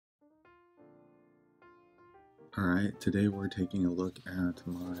Alright, today we're taking a look at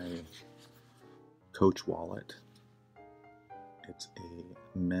my Coach wallet. It's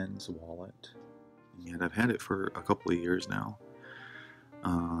a men's wallet, and I've had it for a couple of years now.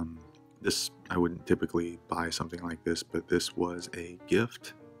 I wouldn't typically buy something like this, but this was a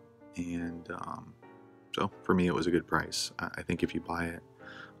gift, and so for me it was a good price. I think if you buy it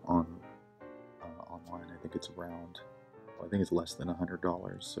online, I think it's I think it's less than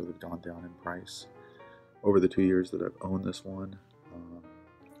 $100, so they've gone down in price over the 2 years that I've owned this one.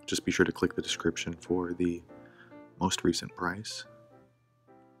 Just be sure to click the description for the most recent price.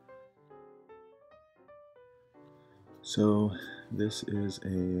 So this is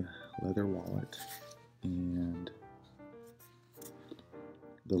a leather wallet, and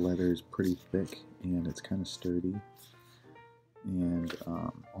the leather is pretty thick and it's kind of sturdy. And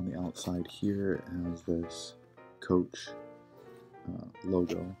on the outside here it has this Coach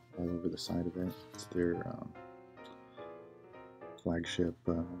logo all over the side of it. It's their flagship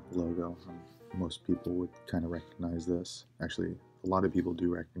logo. Most people would kind of recognize this. Actually, a lot of people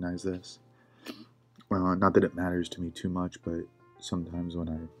do recognize this. Not that it matters to me too much, but sometimes when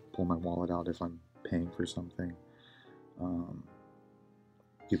I pull my wallet out, if I'm paying for something,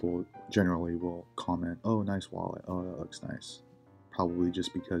 people generally will comment, "Oh, nice wallet. Oh, that looks nice." Probably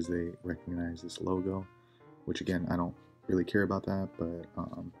just because they recognize this logo, which again, I don't really care about that, but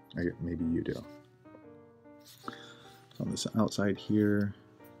maybe you do. On this outside here,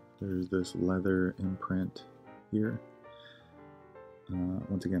 there's this leather imprint here.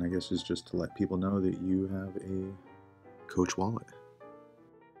 Once again, I guess it's just to let people know that you have a Coach wallet.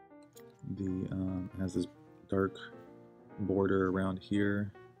 It has this dark border around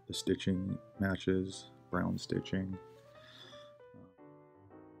here. The stitching matches brown stitching.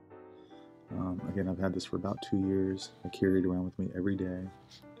 Again, I've had this for about 2 years. I carry it around with me every day,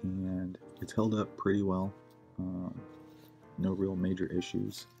 and it's held up pretty well. No real major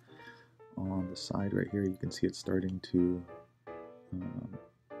issues. On the side right here, you can see it's starting to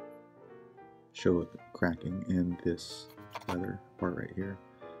show cracking in this leather part right here.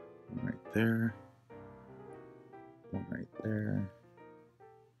 One right there, one right there,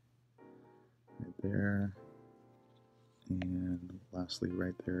 right there, and lastly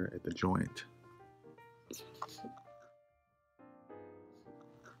right there at the joint.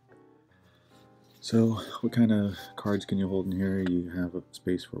 So what kind of cards can you hold in here? You have a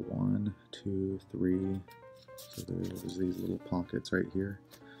space for 1, 2, 3. So there's these little pockets right here.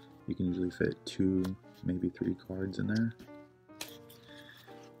 You can usually fit 2, maybe 3 cards in there.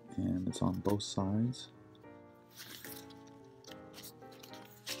 And it's on both sides.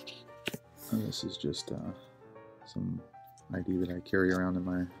 And this is just some ID that I carry around in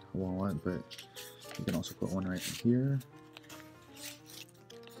my wallet, but you can also put one right in here.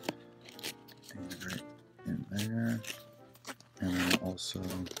 And right in there. And then also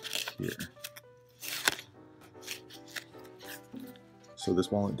here. So this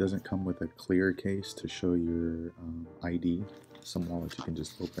wallet doesn't come with a clear case to show your ID. Some wallets you can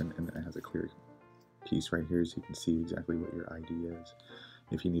just open and it has a clear piece right here so you can see exactly what your ID is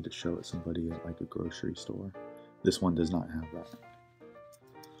if you need to show it somebody at like a grocery store. This one does not have that.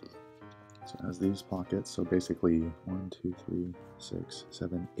 So it has these pockets, so basically 1, 2, 3, 6,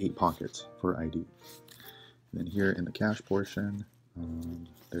 7, 8 pockets for ID. And then here in the cash portion,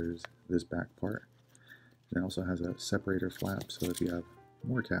 there's this back part. It also has a separator flap, so if you have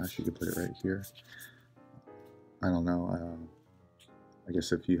more cash, you can put it right here. I don't know, I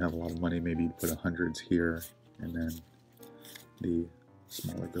guess if you have a lot of money, maybe you put hundreds here, and then the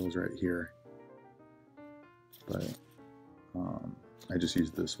smaller bills right here. But I just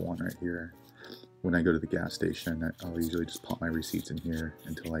use this one right here. When I go to the gas station, I'll usually just pop my receipts in here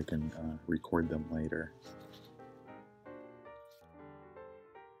until I can record them later.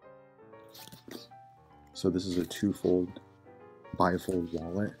 So this is a bifold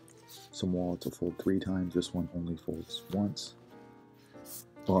wallet. Some wallets will fold 3 times. This one only folds once.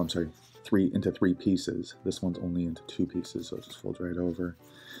 Oh, I'm sorry, into 3 pieces. This one's only into 2 pieces, so it just folds right over.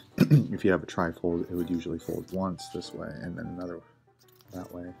 If you have a trifold, it would usually fold once this way and then another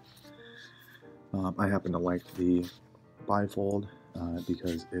that way. I happen to like the bifold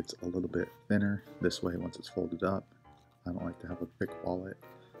because it's a little bit thinner this way once it's folded up. I don't like to have a thick wallet,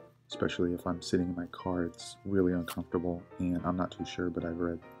 especially if I'm sitting in my car. It's really uncomfortable, and I'm not too sure, but I've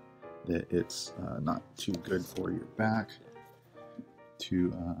read that it's not too good for your back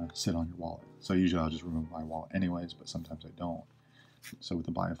to sit on your wallet. So usually I'll just remove my wallet anyways, but sometimes I don't. So with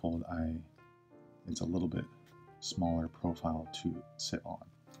the bifold, it's a little bit smaller profile to sit on.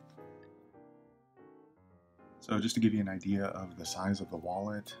 So just to give you an idea of the size of the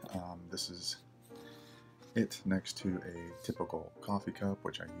wallet, this is it next to a typical coffee cup,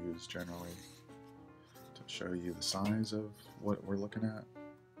 which I use generally to show you the size of what we're looking at.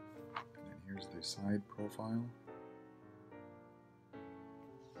 And then here's the side profile.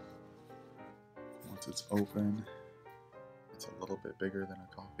 Once it's open, it's a little bit bigger than a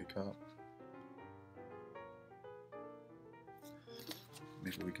coffee cup.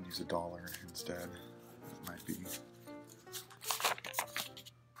 Maybe we can use $1 instead. That might be.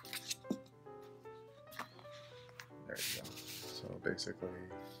 There you go. So basically,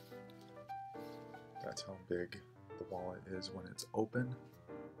 that's how big the wallet is when it's open.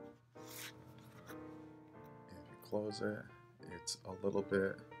 If you close it, it's a little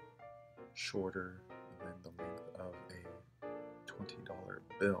bit shorter than the length of a $20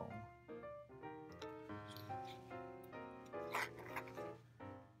 bill.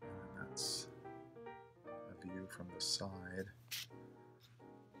 And that's a view from the side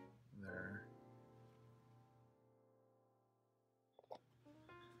there.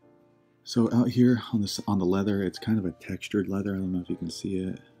 So out here on the leather, it's kind of a textured leather. I don't know if you can see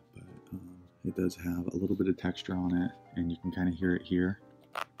it, but it does have a little bit of texture on it, and you can kind of hear it here.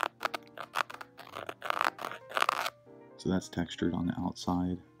 So that's textured on the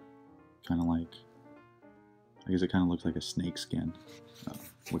outside, kind of like, I guess it kind of looks like a snake skin,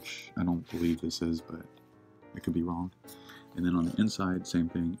 which I don't believe this is, but I could be wrong. And then on the inside, same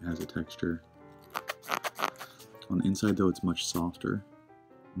thing, it has a texture. On the inside though, it's much softer.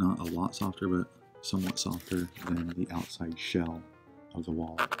 Not a lot softer, but somewhat softer than the outside shell of the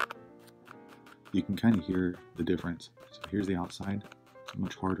wallet. You can kind of hear the difference. So here's the outside,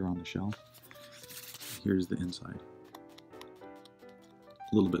 much harder on the shell. Here's the inside,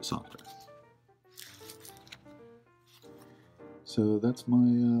 a little bit softer. So that's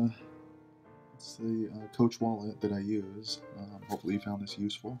my it's the Coach wallet that I use. Hopefully you found this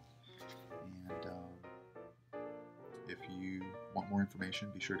useful. And if you want more information,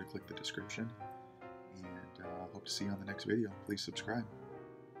 be sure to click the description. And hope to see you on the next video. Please subscribe.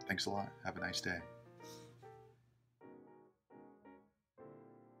 Thanks a lot. Have a nice day.